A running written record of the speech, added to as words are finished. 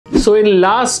So in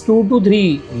last 2 to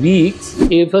 3 weeks,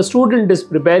 if a student is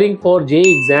preparing for JEE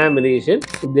examination,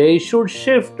 they should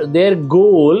shift their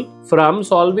goal from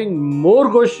solving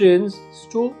more questions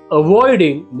to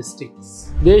avoiding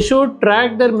mistakes. They should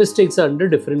track their mistakes under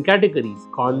different categories: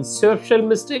 conceptual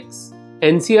mistakes,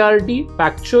 NCERT,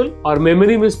 factual or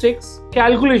memory mistakes,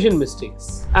 calculation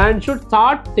mistakes, and should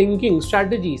start thinking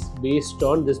strategies based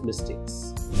on these mistakes.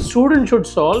 Students should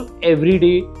solve every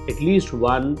day at least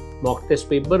one mock test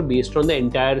paper based on the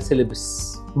entire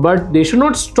syllabus. But they should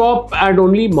not stop at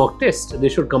only mock test. They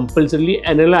should compulsorily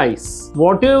analyze.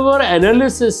 Whatever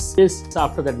analysis is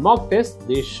after that mock test,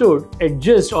 they should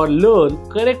adjust or learn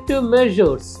corrective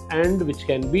measures and which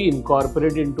can be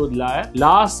incorporated into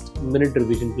last minute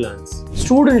revision plans.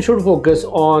 Students should focus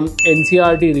on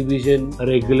NCERT revision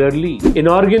regularly. In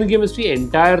organic chemistry,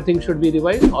 entire thing should be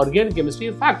revised. Organic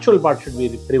chemistry, factual part should be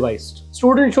revised.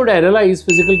 Students should analyze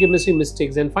physical chemistry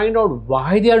mistakes and find out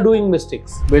why they are doing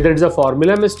mistakes. Whether it's a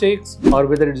formula mistakes, or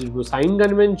whether it is due to sign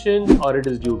convention, or it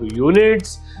is due to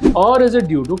units, or is it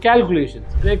due to calculations.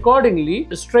 And accordingly,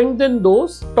 strengthen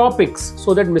those topics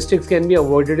so that mistakes can be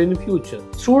avoided in future.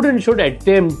 Students should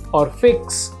attempt or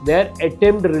fix their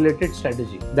attempt related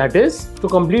strategy. That is to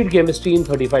complete chemistry in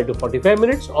 35 to 45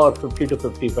 minutes or 50 to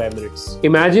 55 minutes.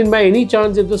 Imagine by any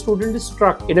chance if the student is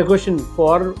stuck in a question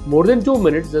for more than 2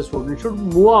 minutes, the student should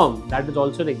move on. That is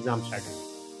also an exam strategy.